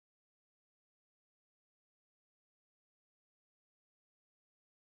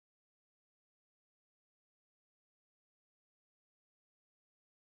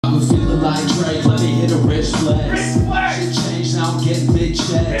hydrate, let me hit a rich flex. Shit changed, now I'm getting big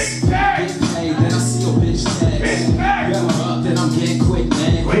checks. Get paid, then I see your bitch text. Fill her up, then I'm getting quick,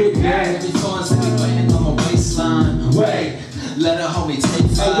 man. Every fun's that be waiting on my waistline. Wait, let a homie take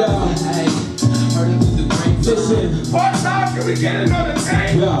 5. Hey, heard it through the grapevine. Listen, part-time, can we get another tank?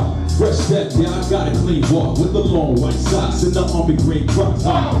 yo, fresh step, yeah, I got a clean walk with the long white socks and the army green crocs.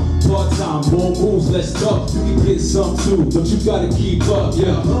 Part-time, more moves, let's talk. You can get some too, but you gotta keep up,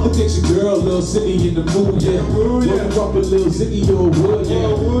 yeah. Look at your girl, Lil City in the mood, yeah. When you up a Lil Ziggy, you would,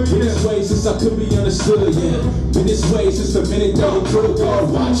 yeah. Been this way since I could be understood, yeah. Been this way since the minute that we could go.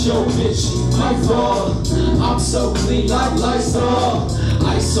 Watch your bitch, she might fall. I'm so clean like Lysol.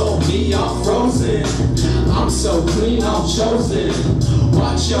 Ice on me, I'm frozen. I'm so clean, I'm chosen.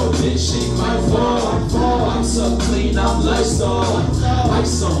 Watch your bitch, she might fall. I'm so clean, I'm Lysol.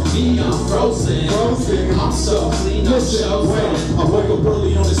 Ice on me, I'm frozen. I'm so clean, I'm chosen. I woke up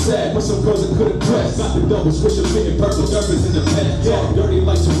early on the set, but some girls I couldn't press. Got the double switch of fit and purple diamonds in the pen. Talk dirty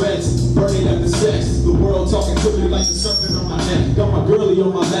like Tourette's, burning after sex. The world talking to me like the serpent on my neck. Got my girlie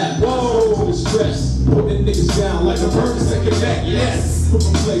on my lap, whoa, to the stress. Putting niggas down like a burner second neck, yes. From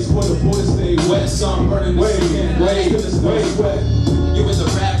a place where the borders stay wet, so I'm burning the skin. Wait. You in the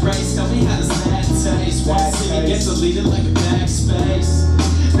rat race, tell me how does that taste? Wanna see me get deleted like a backspace?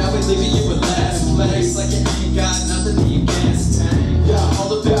 Now we're leaving you in last place, like you ain't got nothing in your gas tank. All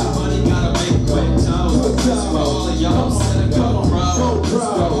the big money gotta make quick toes. So all of y'all set a go, bro.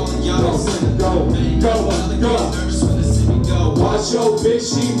 All of y'all set a go. Get nervous when they see me go. Watch your bitch,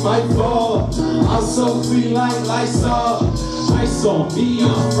 she might fall. I'm so clean like Lysol. Ice on me,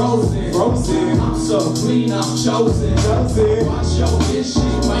 I'm frozen. I'm so clean, I'm chosen. Watch your bitch, she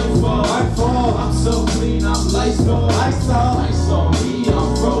might fall. I'm so clean, I'm Lysol. Ice on me,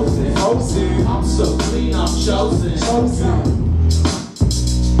 I'm frozen. I'm so clean, I'm chosen.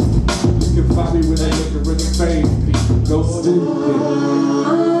 You can find me with that nigga with the fame. Go stupid.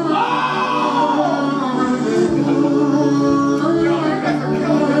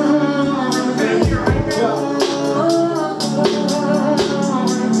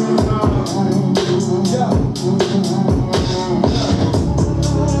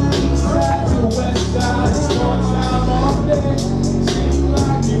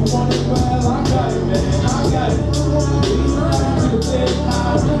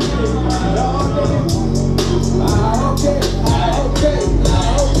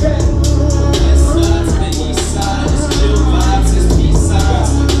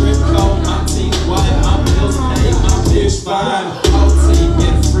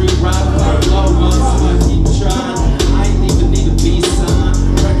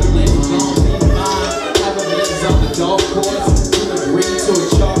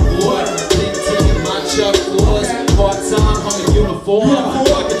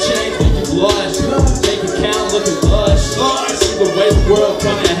 World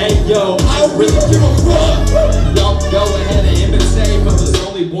coming, hey yo, I don't really give a fuck. Y'all go ahead and imitate, but there's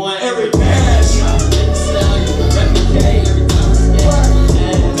only one. Every patch, every style you can replicate. Every time it's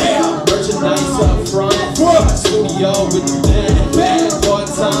in, merchandise up front. Studio with the band. Part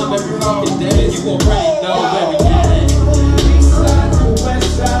time every fucking day. You already know where we at. East side to west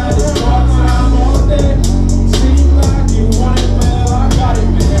side, it's part time all day. Seem like you want it, well, I got it,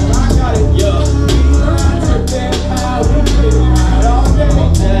 man, I got it. Yeah.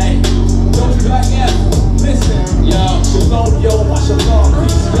 Yo, watch your long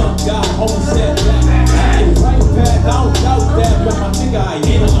piece, young guy, homie said that. Right back, I don't doubt that, but my nigga, I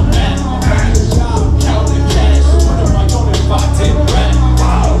ain't on the map. Job, counting cash, what am I on if I take rap?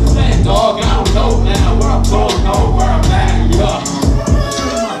 Man, dog, I don't know now where I'm going, know where I'm at, yeah.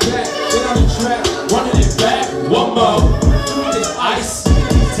 In my back, get on the track, running it back, one more. This ice,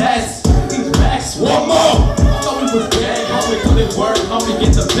 these tests, these backs, one more. I thought we was gang, homie, couldn't work, homie,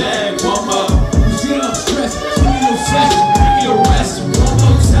 get the bag, one more. You see that I'm stressed, no session.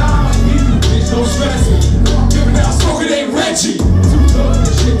 No stress, I'm giving out smoke, it ain't Reggie. Too good,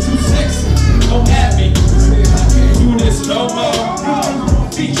 this shit too sexy. Don't have me, I can't do this no more.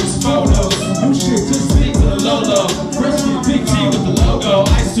 Features, photos, new shit, just speak to the Lolo. Fresh get big T with the logo,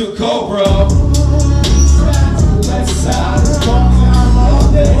 Ice to Cobra. West side, it's long time all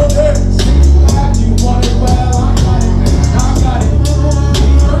day. Seems like you want it, well, I got it, man, I got it.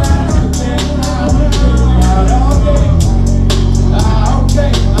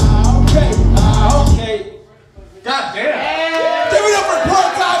 Okay. God damn. Give it up for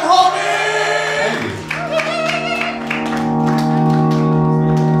part-time homies!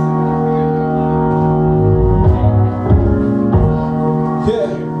 Yeah,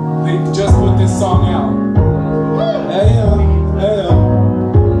 they just put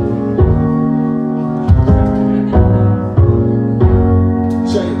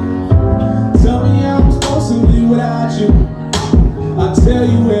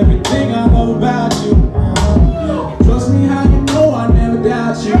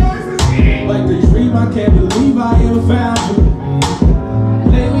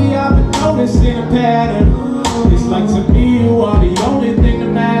noticing a pattern. It's like to me you are the only thing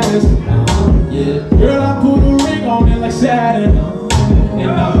that matters. Yeah. Girl, I put a ring on it like Saturn,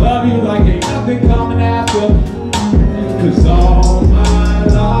 and I love you like ain't nothing coming after. Cause all my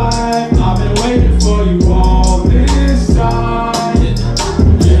life I've been waiting for you all this time.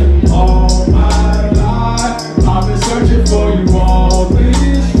 Yeah. All my life I've been searching for you all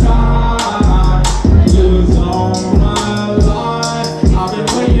this time. Cause all my life I've been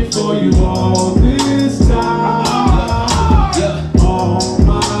waiting for you all this time. Yeah. All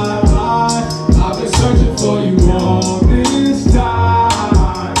my life I've been searching for you all this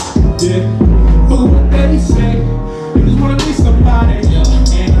time. Yeah. For what they say, you just wanna be somebody. Ain't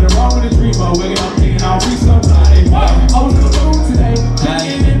nothing wrong with a dream, but waking up thinking I'll be somebody. I was in the mood today,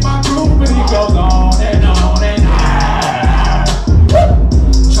 hanging in my groove, but it goes on and on and on.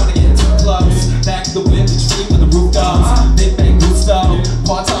 Trying to get too close. Back to the whip, the street with the roof goes. Big bang Gusto.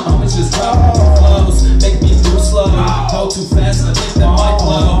 Part-time homies just dropping the flows. Make me move slow. Go too fast and I think that might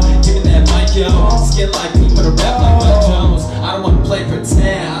blow. Give me that mic, yo. Skin like me, but a rap like Mike Jones. I don't wanna play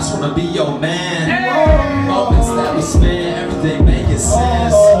pretend, I just wanna be your man. Moments that we spend, everything making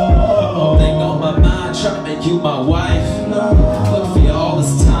sense. One thing on my mind, trying to make you my wife. Looking for you all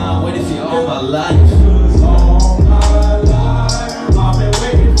this time, waiting for you all my life. All my life I've been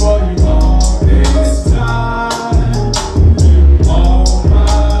waiting for you all this time. All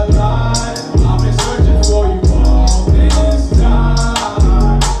my life I've been searching for you all this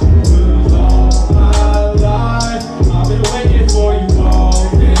time. All my life I've been waiting for you all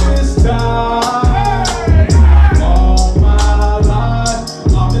this time. All my life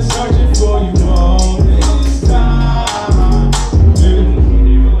I've been searching for you all this time. Yeah.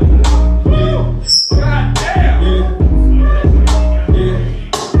 God damn! Yeah.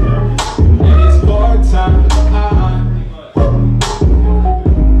 And it's bar time.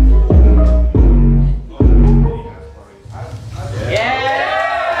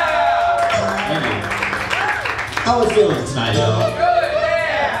 How we feeling tonight, y'all?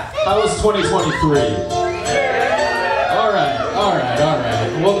 How was 2023? Alright.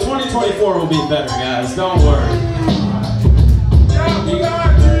 Well, 2024 will be better, guys. Don't worry.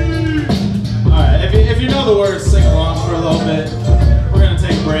 Alright, if you know the words, sing along for a little bit. We're gonna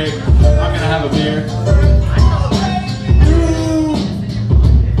take a break. I'm gonna have a beer.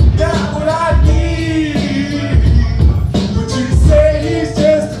 Got what I need. But you say he's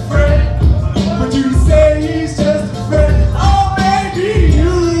just a friend. But you say he's just a friend. Oh, baby,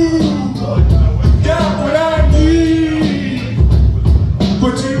 you got what I need.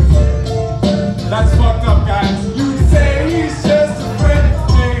 But you, that's fucked up, guys. You say he's just a friend.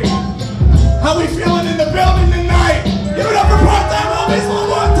 Hey, how we feeling in the building tonight? Give it up for part-time homies one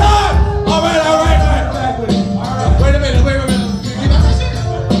more time. All right. Back with it.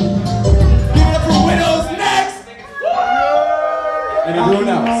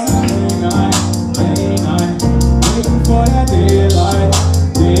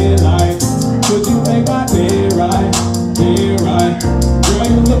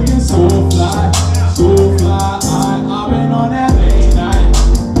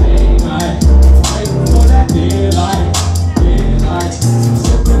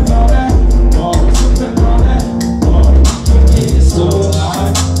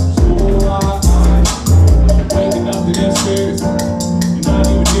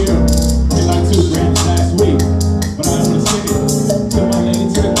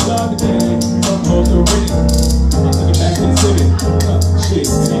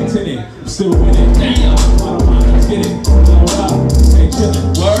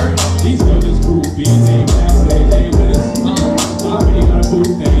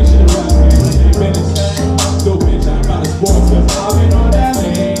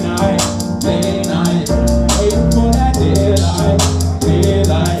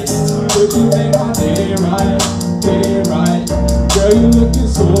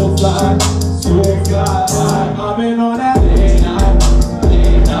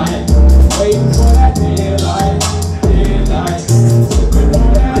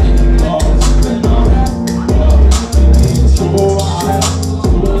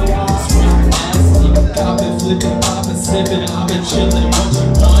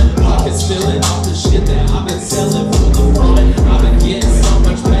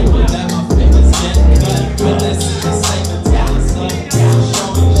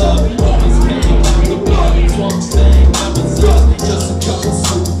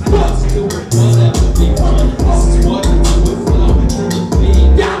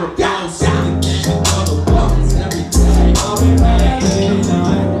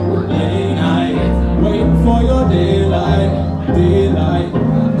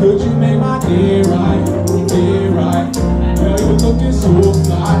 Could you make my day right, day right? Girl, you looking so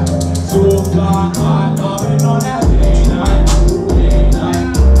fly, so fly. I'm loving on that day night,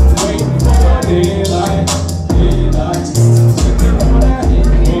 waiting for the daylight, daylight. Sitting on that,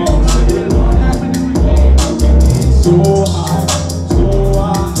 sitting on that, so high, so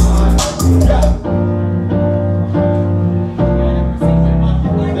high. Yeah.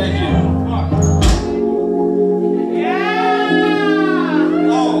 Thank you.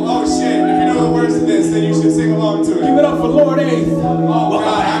 Oh shit, if you know the words to this, then you should sing along to it. Give it up for Lord A. Oh god,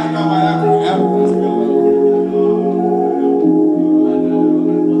 I haven't got my African.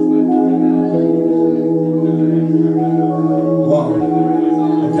 Whoa.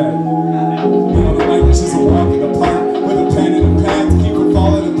 Okay. Being on the mic, this is a walking apart. With a pen and a pad to keep from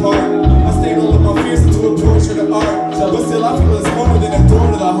falling apart. I stayed all of my fears into a portrait of art. But still I feel it's more than a door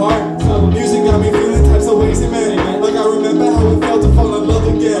to the heart. Music got me feeling types of ways, man. Like I remember how it felt to fall in love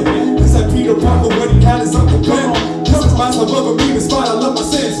again. This like Peter Parker when he had his Uncle Ben. This is myself over me, the spot, I love my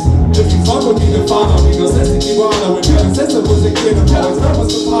sins. If you fuck with me, then follow me. No sense to keep on knowing. Since I was a kid, I'm always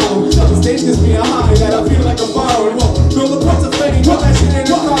nervous to follow. The stage gives me a high that I feel like I'm borrowing. Feel the parts of fame, but that shit ain't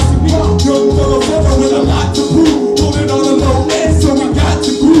across to me. You're the former with a lot to prove. Moving on the low end, so we got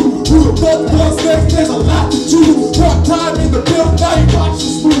to groove. Who the fuck was next? There's a lot to choose. Part time in the build, now you watch the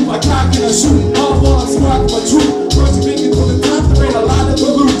smooth. I cock and I shoot. All while I'm squawking my truth. First you make it to the top, there ain't a lot of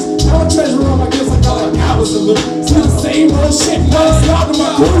balloons. Now I treasure all my gifts like all like hours of loot. Still the same old shit, now it's out of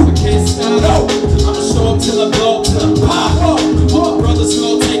my crew. I can't stop. No. I'ma show up till I blow, till I pop. All my brothers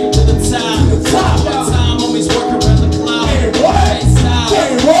gonna take it to the top. The top. One time, homies work around the clock. Hey, what? Can't stop.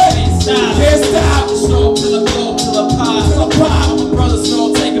 Hey, what? Can't stop. Can't stop. I'ma show up till I blow, till I pop. Till I pop. All my brothers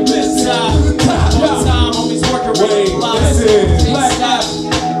gonna take it to the top. To the top. One time, homies work around the clock. That's it. Can't stop.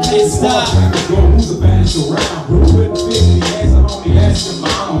 Can't stop. Who's the baddest around? Who couldn't fit in the ass? I'm only asking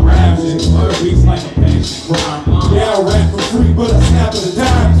mom. Rap shit, murder beats like a fancy crime. Yeah, I rap for free, but I snap at a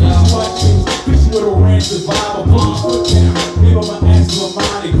dime. Fish with a ranch survival. Put my foot down. Give them an ass to my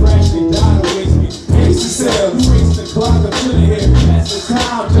mind. They crash, they die to waste me. Haste to sell. You race the clock, I'm chilling here. Pass the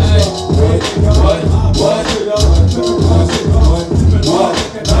time. Just wait and go. What?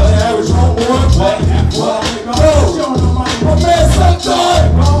 Another average homeboy. What? My man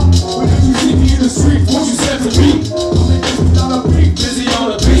Sunshine. When did you see me in the street? What you said to me? I'm on a beat. Busy on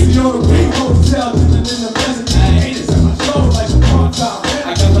the beat. Busy on the beat. Hotel, chilling in the message. Haters at my show like a part time.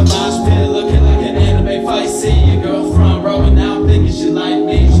 I got the mosh pit looking like an anime fight scene. Your girl front rowing out thinking she like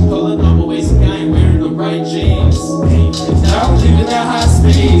me. She pulling up a waist and I ain't wearing the right jeans. Now I'm leaving at high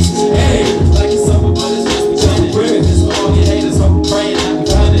speeds. Hey, like it's over, but it's just pretending. It's for all your haters, so I'm praying I can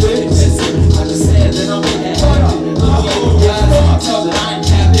find it. Listen, I just said that I'm in that habit. Look like you guys, I'll tell that I ain't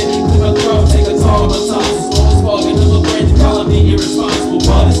happy. Clear my throat, take a toll, my tongue is slow as fucking. In my brain, you calling me irresponsible.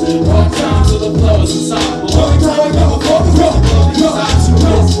 But it's one time to the flow, it's unstoppable. Only time I got a focus,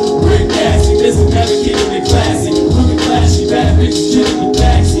 Bring nasty, this is never keeping it classy. Looking flashy, bad bitches chilling the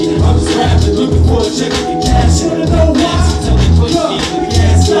backseat. I'm just rapping, looking for a chick who can cash it. Nasty till they put me in the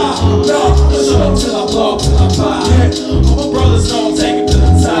gas. Shut up till I blow, till I pop. All my brothers don't take it to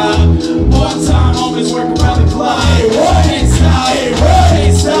the top. One time, homies work around the clock. Can't stop,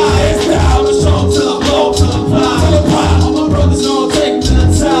 can't stop. I'ma show up till I blow, till I pop. All my brothers don't take it to the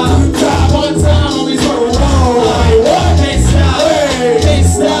top. One time, homies work around the clock. Can't stop, can't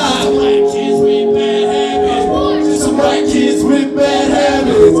stop. Black kids with bad habits. Just some white kids with bad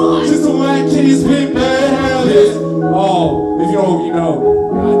habits. Just some white kids with bad habits. Oh, if you don't, you know.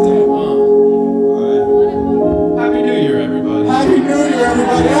 Goddamn, Happy New Year, everybody. Happy New Year,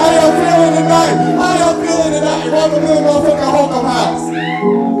 everybody. How y'all feeling tonight? How y'all feeling tonight? Welcome to the motherfucking Holcomb house.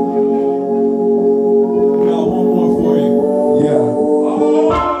 We got one more for you. Yeah.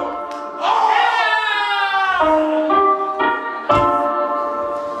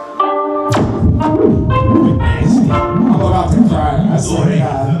 I'm about to cry. I swear to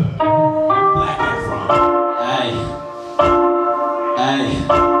God. Hey,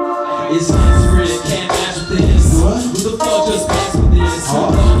 it's red, can't match with this. Who the fuck just match with this?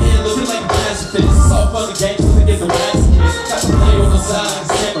 Long hair looking like a pacifist. So fucking gangsters to get the rats kicked. Got to play on the side,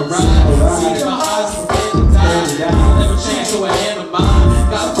 step around. See in my eyes from head to die. Never change to a hand of mine.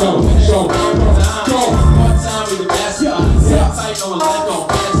 Gotta go with it, show every time. One time we the mascot. Sit tight, no one let go.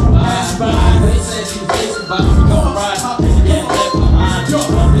 Pass by. They said you face the bottom. We gon' ride, hop in and get left behind.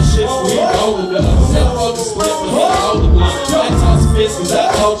 Pump this shit, we rolling up. Still fucking split, but we rolling blunt. I toss fists, cause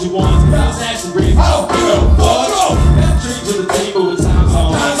I told you once. Bounce action, breathe. Oh, girl, fuck. Got treat to the team, but with time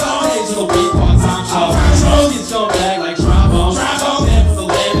zone. Days of the week, part-time show. Trophies come back like trombone. Stand from the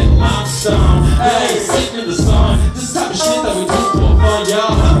land and limestone. Hey, sitting in the sun. This type of shit that we do for fun,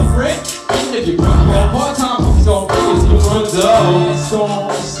 y'all.